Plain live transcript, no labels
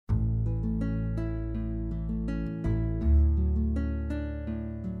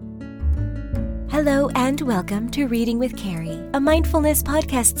Hello and welcome to Reading with Carrie, a mindfulness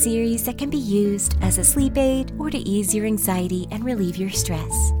podcast series that can be used as a sleep aid or to ease your anxiety and relieve your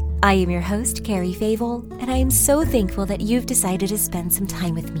stress. I am your host, Carrie Favel, and I am so thankful that you've decided to spend some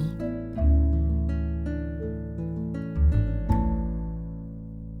time with me.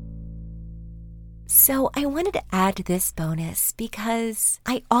 So I wanted to add this bonus because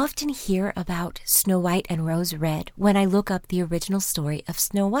I often hear about Snow White and Rose Red when I look up the original story of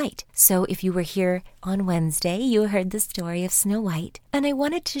Snow White. So if you were here on Wednesday, you heard the story of Snow White, and I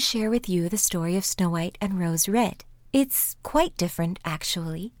wanted to share with you the story of Snow White and Rose Red. It's quite different,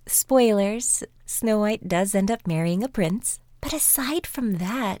 actually. Spoilers, Snow White does end up marrying a prince. But aside from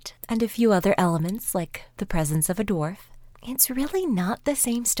that, and a few other elements like the presence of a dwarf, it's really not the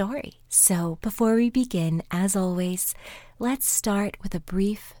same story. So before we begin, as always, let's start with a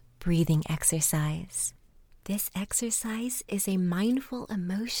brief breathing exercise. This exercise is a mindful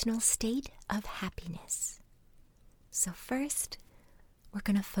emotional state of happiness. So first, we're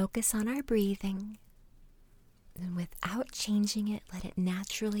going to focus on our breathing. And without changing it, let it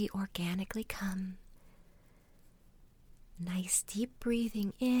naturally, organically come. Nice deep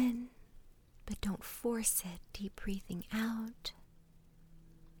breathing in. But don't force it. Deep breathing out.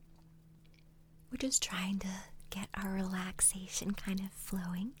 We're just trying to get our relaxation kind of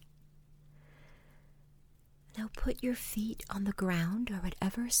flowing. Now put your feet on the ground or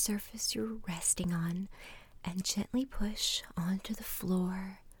whatever surface you're resting on and gently push onto the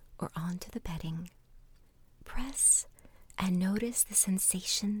floor or onto the bedding. Press and notice the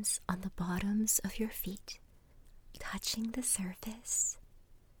sensations on the bottoms of your feet, touching the surface.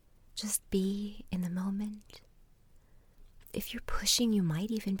 Just be in the moment. If you're pushing, you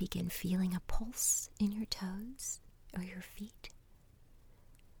might even begin feeling a pulse in your toes or your feet.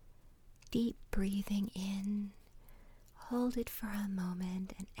 Deep breathing in. Hold it for a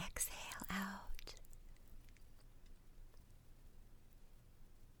moment and exhale out.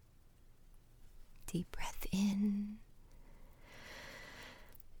 Deep breath in.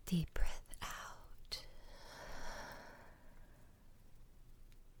 Deep breath out.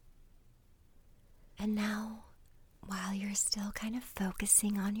 And now, while you're still kind of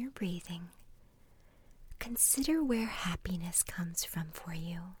focusing on your breathing, consider where happiness comes from for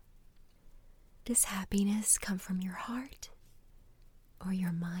you. Does happiness come from your heart, or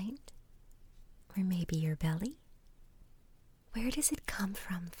your mind, or maybe your belly? Where does it come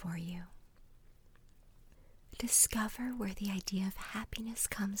from for you? Discover where the idea of happiness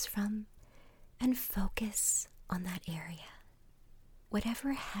comes from and focus on that area.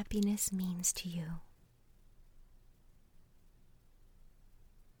 Whatever happiness means to you.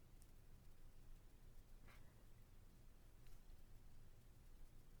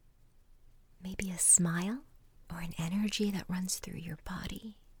 Maybe a smile or an energy that runs through your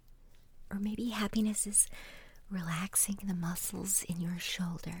body. Or maybe happiness is relaxing the muscles in your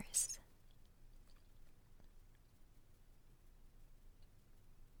shoulders.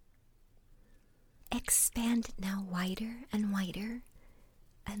 Expand now wider and wider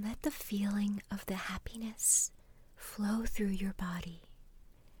and let the feeling of the happiness flow through your body.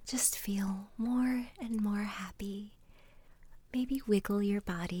 Just feel more and more happy. Maybe wiggle your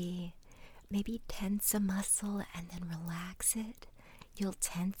body. Maybe tense a muscle and then relax it. You'll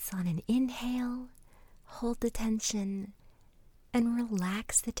tense on an inhale, hold the tension, and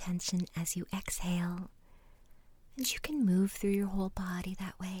relax the tension as you exhale. And you can move through your whole body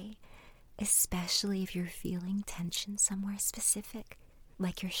that way, especially if you're feeling tension somewhere specific,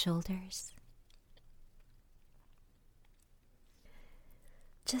 like your shoulders.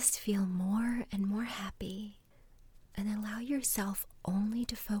 Just feel more and more happy. And allow yourself only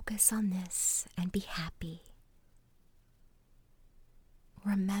to focus on this and be happy.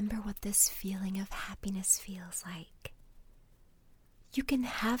 Remember what this feeling of happiness feels like. You can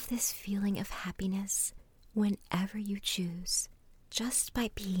have this feeling of happiness whenever you choose, just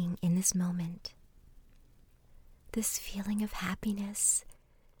by being in this moment. This feeling of happiness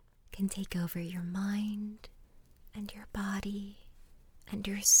can take over your mind and your body and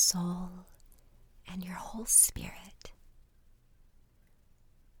your soul and your whole spirit.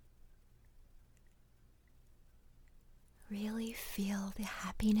 Really feel the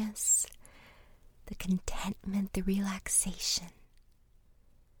happiness, the contentment, the relaxation.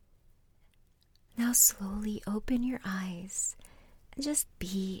 Now slowly open your eyes and just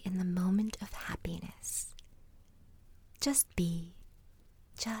be in the moment of happiness. Just be.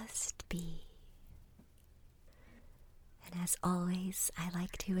 Just be. And as always, I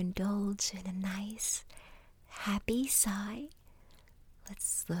like to indulge in a nice, happy sigh.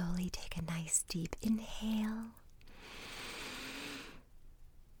 Let's slowly take a nice deep inhale.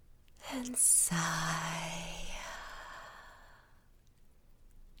 And sigh.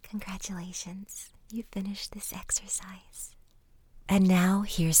 Congratulations, you finished this exercise. And now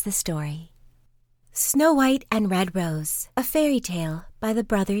here's the story. Snow White and Red Rose, a fairy tale by the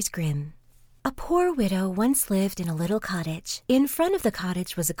Brothers Grimm. A poor widow once lived in a little cottage. In front of the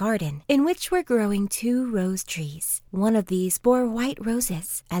cottage was a garden in which were growing 2 rose trees. One of these bore white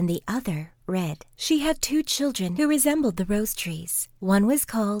roses and the other red. She had 2 children who resembled the rose trees. One was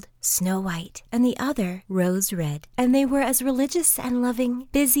called Snow White and the other Rose Red, and they were as religious and loving,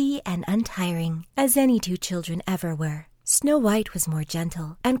 busy and untiring as any 2 children ever were. Snow White was more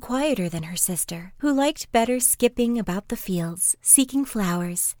gentle and quieter than her sister, who liked better skipping about the fields, seeking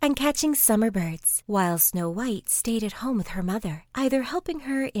flowers, and catching summer birds, while Snow White stayed at home with her mother, either helping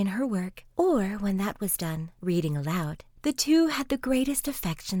her in her work or, when that was done, reading aloud. The 2 had the greatest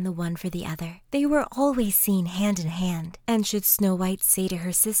affection the one for the other. They were always seen hand in hand, and should Snow White say to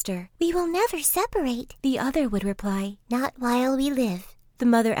her sister, "We will never separate," the other would reply, "Not while we live," the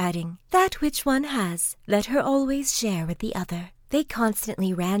mother adding, "That which one has, let her always share with the other." They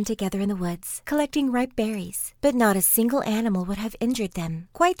constantly ran together in the woods, collecting ripe berries, but not a single animal would have injured them.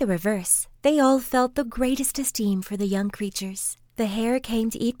 Quite the reverse. They all felt the greatest esteem for the young creatures. The hare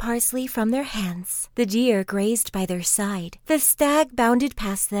came to eat parsley from their hands. The deer grazed by their side. The stag bounded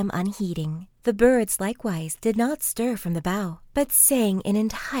past them unheeding. The birds likewise did not stir from the bough, but sang in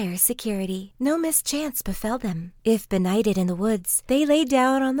entire security. No mischance befell them. If benighted in the woods, they lay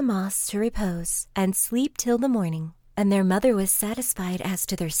down on the moss to repose, and sleep till the morning. And their mother was satisfied as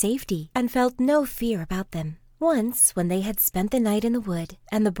to their safety, and felt no fear about them. Once, when they had spent the night in the wood,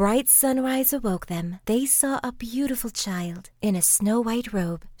 and the bright sunrise awoke them, they saw a beautiful child, in a snow-white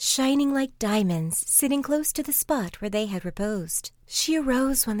robe, shining like diamonds, sitting close to the spot where they had reposed. She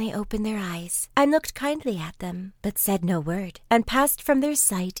arose when they opened their eyes, and looked kindly at them, but said no word, and passed from their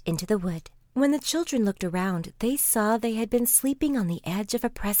sight into the wood. When the children looked around, they saw they had been sleeping on the edge of a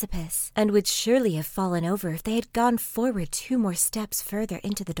precipice, and would surely have fallen over if they had gone forward 2 more steps further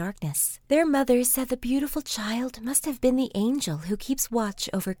into the darkness. Their mother said the beautiful child must have been the angel who keeps watch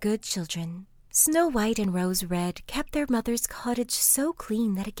over good children. Snow White and Rose Red kept their mother's cottage so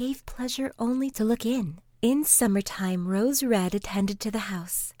clean that it gave pleasure only to look in. In summertime, Rose Red attended to the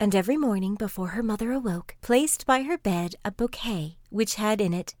house, and every morning before her mother awoke, placed by her bed a bouquet, which had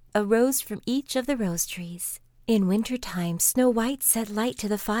in it a rose from each of the rose trees. In winter time, Snow White set light to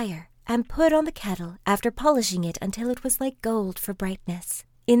the fire, and put on the kettle, after polishing it until it was like gold for brightness.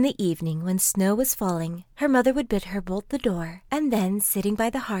 In the evening, when snow was falling, her mother would bid her bolt the door, and then, sitting by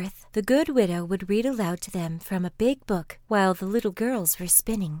the hearth, the good widow would read aloud to them from a big book, while the little girls were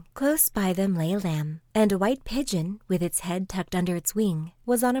spinning. Close by them lay a lamb, and a white pigeon, with its head tucked under its wing,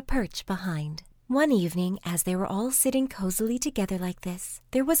 was on a perch behind. One evening, as they were all sitting cozily together like this,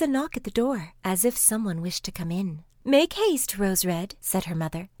 there was a knock at the door, as if someone wished to come in. "Make haste, Rose Red," said her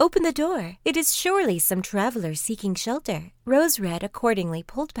mother. "Open the door. It is surely some traveler seeking shelter." Rose Red accordingly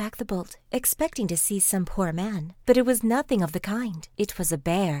pulled back the bolt, expecting to see some poor man. But it was nothing of the kind. It was a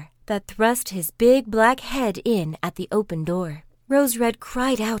bear that thrust his big black head in at the open door. Rose Red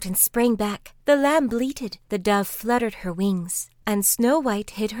cried out and sprang back. The lamb bleated, the dove fluttered her wings, and Snow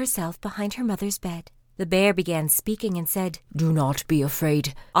White hid herself behind her mother's bed. The bear began speaking and said, "Do not be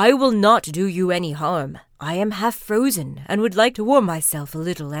afraid. I will not do you any harm. I am half frozen and would like to warm myself a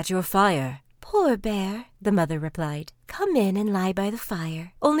little at your fire." "Poor bear," the mother replied. "Come in and lie by the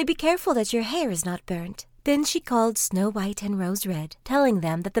fire. Only be careful that your hair is not burnt." Then she called Snow White and Rose Red, telling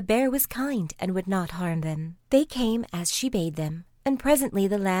them that the bear was kind and would not harm them. They came as she bade them, and presently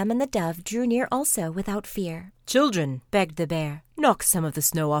the lamb and the dove drew near also without fear. "Children," begged the bear, "knock some of the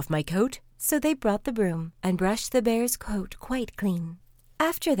snow off my coat." So they brought the broom and brushed the bear's coat quite clean.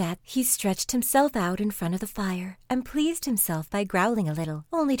 After that, he stretched himself out in front of the fire and pleased himself by growling a little,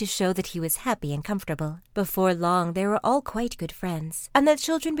 only to show that he was happy and comfortable. Before long, they were all quite good friends, and the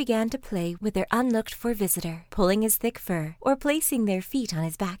children began to play with their unlooked-for visitor, pulling his thick fur, or placing their feet on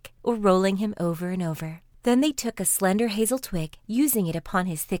his back, or rolling him over and over. Then they took a slender hazel twig, using it upon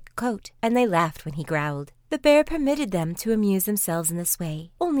his thick coat, and they laughed when he growled. The bear permitted them to amuse themselves in this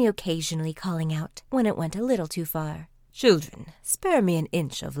way, only occasionally calling out, when it went a little too far, "Children, spare me an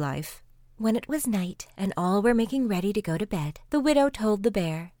inch of life." When it was night, and all were making ready to go to bed, the widow told the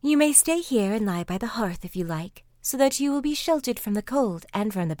bear, "You may stay here and lie by the hearth if you like, so that you will be sheltered from the cold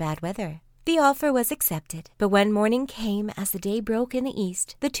and from the bad weather." The offer was accepted, but when morning came as the day broke in the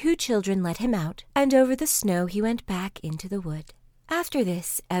east, the 2 children let him out, and over the snow he went back into the wood. After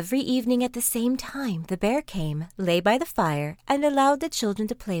this, every evening at the same time, the bear came, lay by the fire, and allowed the children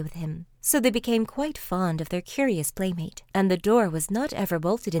to play with him. So they became quite fond of their curious playmate, and the door was not ever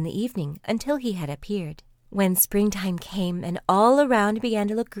bolted in the evening until he had appeared. When springtime came and all around began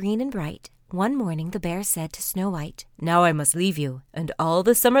to look green and bright, one morning the bear said to Snow White, "Now I must leave you, and all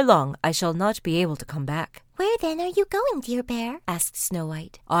the summer long I shall not be able to come back." "Where then are you going, dear bear?" asked Snow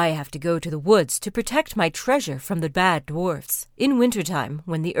White. "I have to go to the woods to protect my treasure from the bad dwarfs. In wintertime,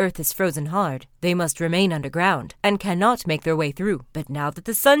 when the earth is frozen hard, they must remain underground and cannot make their way through. But now that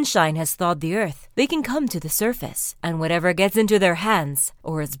the sunshine has thawed the earth, they can come to the surface, and whatever gets into their hands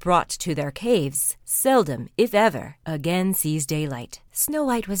or is brought to their caves seldom, if ever, again sees daylight." Snow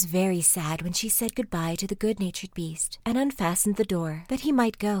White was very sad when she said goodbye to the good-natured beast and unfastened the door that he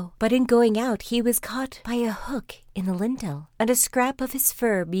might go. But in going out he was caught by a hook in the lintel, and a scrap of his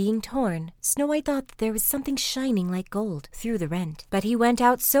fur being torn, Snow White thought that there was something shining like gold through the rent. But he went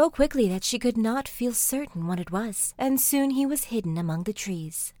out so quickly that she could not feel certain what it was, and soon he was hidden among the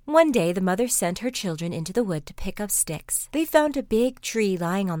trees. One day the mother sent her children into the wood to pick up sticks. They found a big tree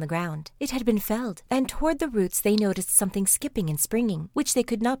lying on the ground. It had been felled, and toward the roots they noticed something skipping and springing, which they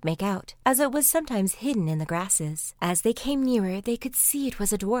could not make out, as it was sometimes hidden in the grasses. As they came nearer, they could see it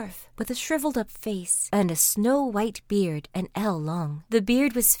was a dwarf, with a shriveled-up face and a snow-white beard an ell long. The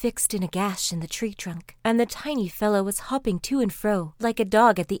beard was fixed in a gash in the tree trunk, and the tiny fellow was hopping to and fro like a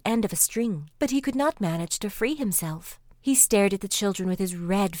dog at the end of a string, but he could not manage to free himself. He stared at the children with his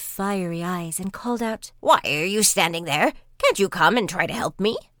red, fiery eyes and called out, "Why are you standing there? Can't you come and try to help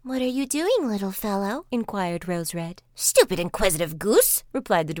me?" "What are you doing, little fellow?" inquired Rose Red. "Stupid inquisitive goose,"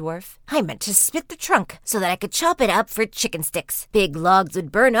 replied the dwarf. "I meant to split the trunk so that I could chop it up for chicken sticks. Big logs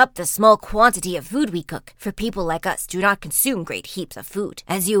would burn up the small quantity of food we cook, for people like us do not consume great heaps of food,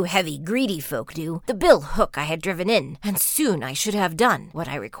 as you heavy, greedy folk do. The bill hook I had driven in, and soon I should have done what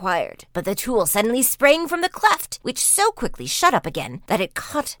I required. But the tool suddenly sprang from the cleft, which so quickly shut up again that it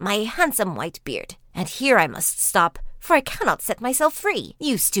caught my handsome white beard. And here I must stop, for I cannot set myself free.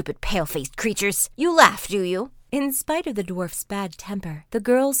 You stupid pale-faced creatures, you laugh, do you?" In spite of the dwarf's bad temper, the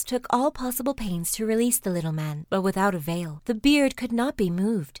girls took all possible pains to release the little man, but without avail. The beard could not be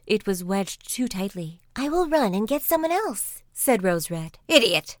moved. It was wedged too tightly. "I will run and get someone else," said Rose Red.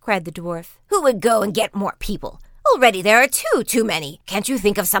 "Idiot," cried the dwarf. "Who would go and get more people? Already there are too many. Can't you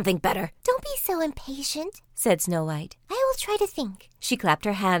think of something better?" "Don't be so impatient," said Snow White. "I will try to think." She clapped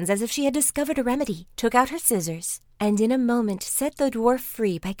her hands as if she had discovered a remedy, took out her scissors, and in a moment set the dwarf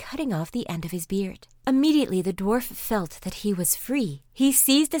free by cutting off the end of his beard. Immediately the dwarf felt that he was free. He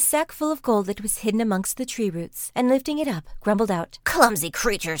seized a sack full of gold that was hidden amongst the tree roots, and lifting it up, grumbled out, "Clumsy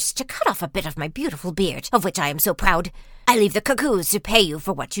creatures, to cut off a bit of my beautiful beard, of which I am so proud. I leave the cuckoos to pay you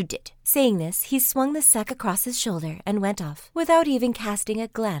for what you did." Saying this, he swung the sack across his shoulder and went off, without even casting a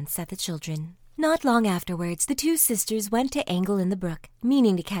glance at the children. Not long afterwards, the two sisters went to angle in the brook,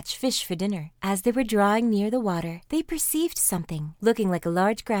 meaning to catch fish for dinner. As they were drawing near the water, they perceived something, looking like a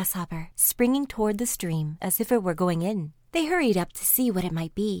large grasshopper, springing toward the stream as if it were going in. They hurried up to see what it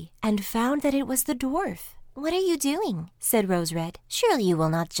might be, and found that it was the dwarf. "What are you doing?" said Rose Red. "Surely you will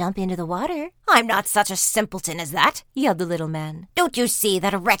not jump into the water." "I'm not such a simpleton as that," yelled the little man. "Don't you see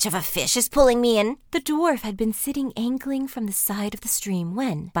that a wretch of a fish is pulling me in?" The dwarf had been sitting angling from the side of the stream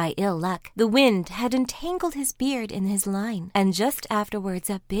when, by ill luck, the wind had entangled his beard in his line, and just afterwards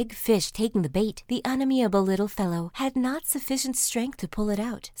a big fish taking the bait, the unamiable little fellow had not sufficient strength to pull it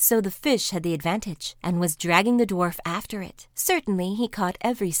out, so the fish had the advantage, and was dragging the dwarf after it. Certainly he caught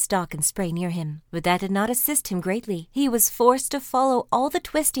every stalk and spray near him, but that did not assist him greatly. He was forced to follow all the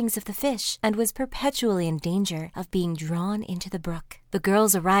twistings of the fish, and was perpetually in danger of being drawn into the brook. The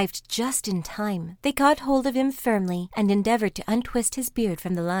girls arrived just in time. They caught hold of him firmly and endeavored to untwist his beard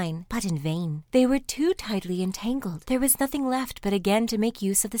from the line, but in vain. They were too tightly entangled. There was nothing left but again to make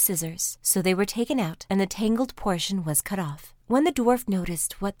use of the scissors, so they were taken out, and the tangled portion was cut off. When the dwarf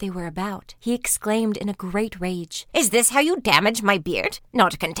noticed what they were about, he exclaimed in a great rage, "Is this how you damage my beard?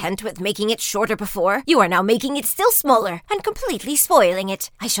 Not content with making it shorter before, you are now making it still smaller and completely spoiling it.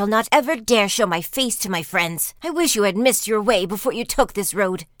 I shall not ever dare show my face to my friends. I wish you had missed your way before you took this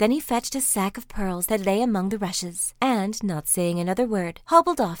road." Then he fetched a sack of pearls that lay among the rushes, and, not saying another word,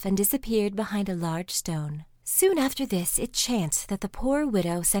 hobbled off and disappeared behind a large stone. Soon after this, it chanced that the poor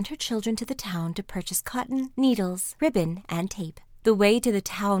widow sent her children to the town to purchase cotton, needles, ribbon, and tape. The way to the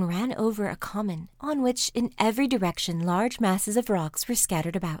town ran over a common, on which in every direction large masses of rocks were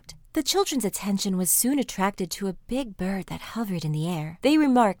scattered about. The children's attention was soon attracted to a big bird that hovered in the air. They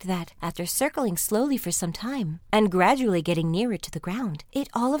remarked that, after circling slowly for some time, and gradually getting nearer to the ground, it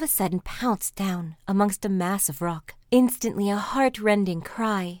all of a sudden pounced down amongst a mass of rock. Instantly a heart-rending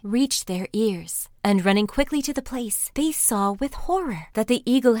cry reached their ears, and running quickly to the place, they saw with horror that the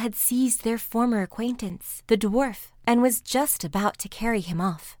eagle had seized their former acquaintance, the dwarf, and was just about to carry him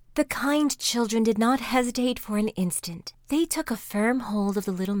off. The kind children did not hesitate for an instant. They took a firm hold of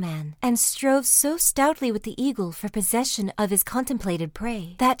the little man and strove so stoutly with the eagle for possession of his contemplated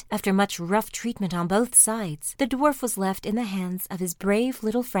prey that, after much rough treatment on both sides, the dwarf was left in the hands of his brave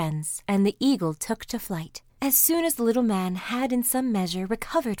little friends, and the eagle took to flight. As soon as the little man had in some measure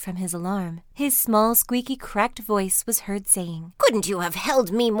recovered from his alarm, his small, squeaky, cracked voice was heard saying, "Couldn't you have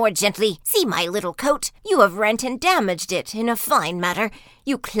held me more gently? See my little coat. You have rent and damaged it in a fine manner,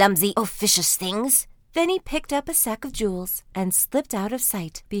 you clumsy, officious things." Then he picked up a sack of jewels and slipped out of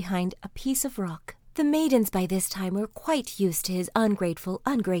sight behind a piece of rock. The maidens by this time were quite used to his ungrateful,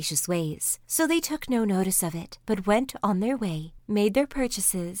 ungracious ways, so they took no notice of it, but went on their way, made their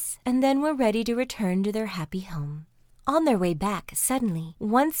purchases, and then were ready to return to their happy home. On their way back, suddenly,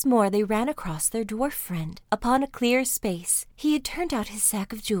 once more they ran across their dwarf friend. Upon a clear space, he had turned out his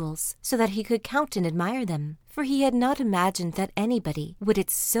sack of jewels so that he could count and admire them, for he had not imagined that anybody would at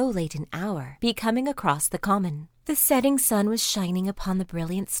so late an hour be coming across the common. The setting sun was shining upon the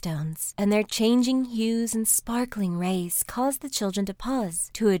brilliant stones, and their changing hues and sparkling rays caused the children to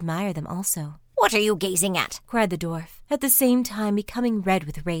pause to admire them also. "What are you gazing at?" cried the dwarf, at the same time becoming red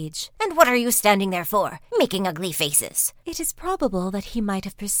with rage. "And what are you standing there for, making ugly faces?" It is probable that he might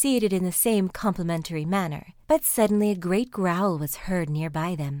have proceeded in the same complimentary manner, but suddenly a great growl was heard near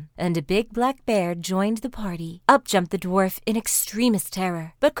by them, and a big black bear joined the party. Up jumped the dwarf in extremest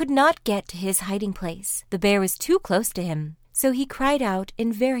terror, but could not get to his hiding place. The bear was too close to him, so he cried out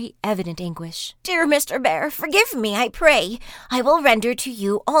in very evident anguish, "Dear Mr. Bear, forgive me, I pray. I will render to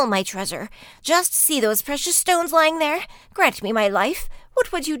you all my treasure. Just see those precious stones lying there. Grant me my life.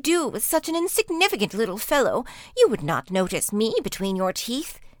 What would you do with such an insignificant little fellow? You would not notice me between your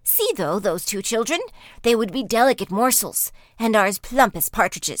teeth. See, though, those two children. They would be delicate morsels, and are as plump as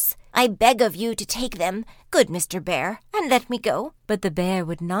partridges. I beg of you to take them, good Mr. Bear, and let me go." But the bear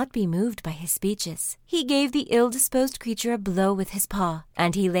would not be moved by his speeches. He gave the ill-disposed creature a blow with his paw,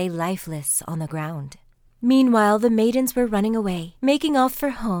 and he lay lifeless on the ground. Meanwhile, the maidens were running away, making off for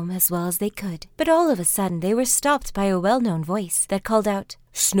home as well as they could. But all of a sudden they were stopped by a well-known voice that called out,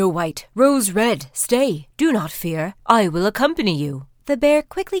 "Snow White, Rose Red, stay! Do not fear, I will accompany you." The bear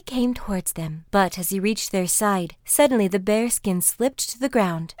quickly came towards them, but as he reached their side, suddenly the bearskin slipped to the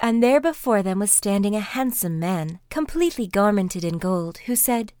ground, and there before them was standing a handsome man, completely garmented in gold, who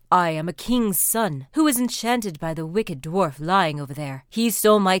said, "I am a king's son, who was enchanted by the wicked dwarf lying over there. He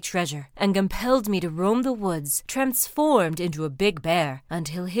stole my treasure, and compelled me to roam the woods, transformed into a big bear,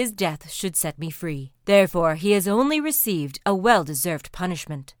 until his death should set me free. Therefore he has only received a well-deserved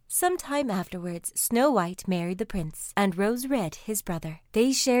punishment." Some time afterwards, Snow White married the prince, and Rose Red his brother.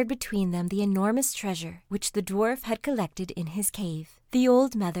 They shared between them the enormous treasure which the dwarf had collected in his cave. The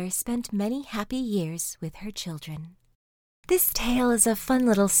old mother spent many happy years with her children. This tale is a fun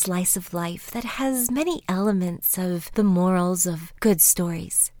little slice of life that has many elements of the morals of good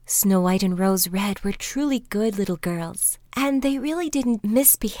stories. Snow White and Rose Red were truly good little girls, and they really didn't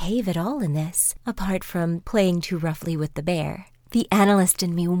misbehave at all in this, apart from playing too roughly with the bear. The analyst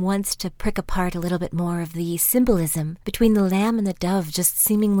in me wants to prick apart a little bit more of the symbolism between the lamb and the dove just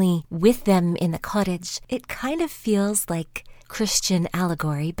seemingly with them in the cottage. It kind of feels like Christian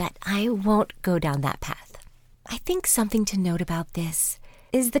allegory, but I won't go down that path. I think something to note about this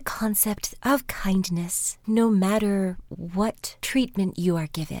is the concept of kindness, no matter what treatment you are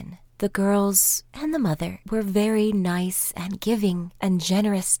given. The girls and the mother were very nice and giving and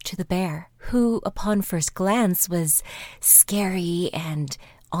generous to the bear, who, upon first glance, was scary and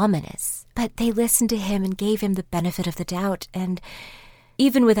ominous. But they listened to him and gave him the benefit of the doubt, and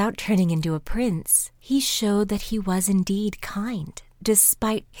even without turning into a prince, he showed that he was indeed kind,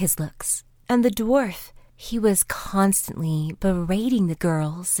 despite his looks. And the dwarf, he was constantly berating the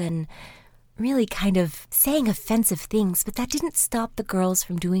girls and really kind of saying offensive things, but that didn't stop the girls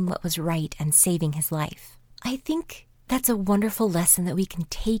from doing what was right and saving his life. I think that's a wonderful lesson that we can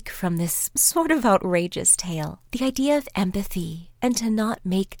take from this sort of outrageous tale. The idea of empathy and to not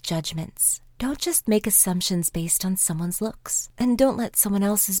make judgments. Don't just make assumptions based on someone's looks, and don't let someone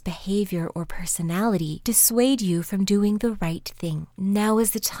else's behavior or personality dissuade you from doing the right thing. Now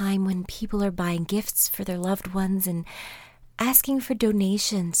is the time when people are buying gifts for their loved ones and asking for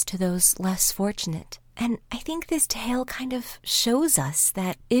donations to those less fortunate. And I think this tale kind of shows us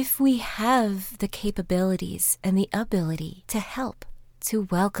that if we have the capabilities and the ability to help, to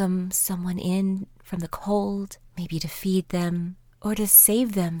welcome someone in from the cold, maybe to feed them, or to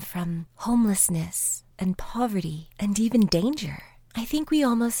save them from homelessness and poverty and even danger. I think we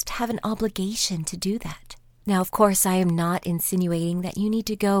almost have an obligation to do that. Now, of course, I am not insinuating that you need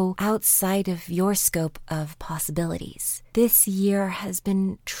to go outside of your scope of possibilities. This year has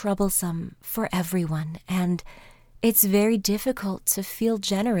been troublesome for everyone, and it's very difficult to feel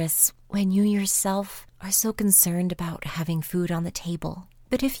generous when you yourself are so concerned about having food on the table.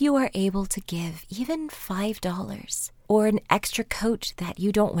 But if you are able to give even $5 or an extra coat that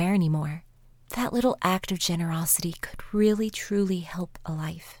you don't wear anymore, that little act of generosity could really, truly help a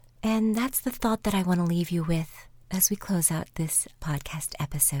life. And that's the thought that I want to leave you with as we close out this podcast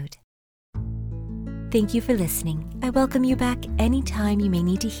episode. Thank you for listening. I welcome you back anytime you may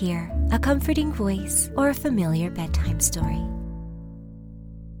need to hear a comforting voice or a familiar bedtime story.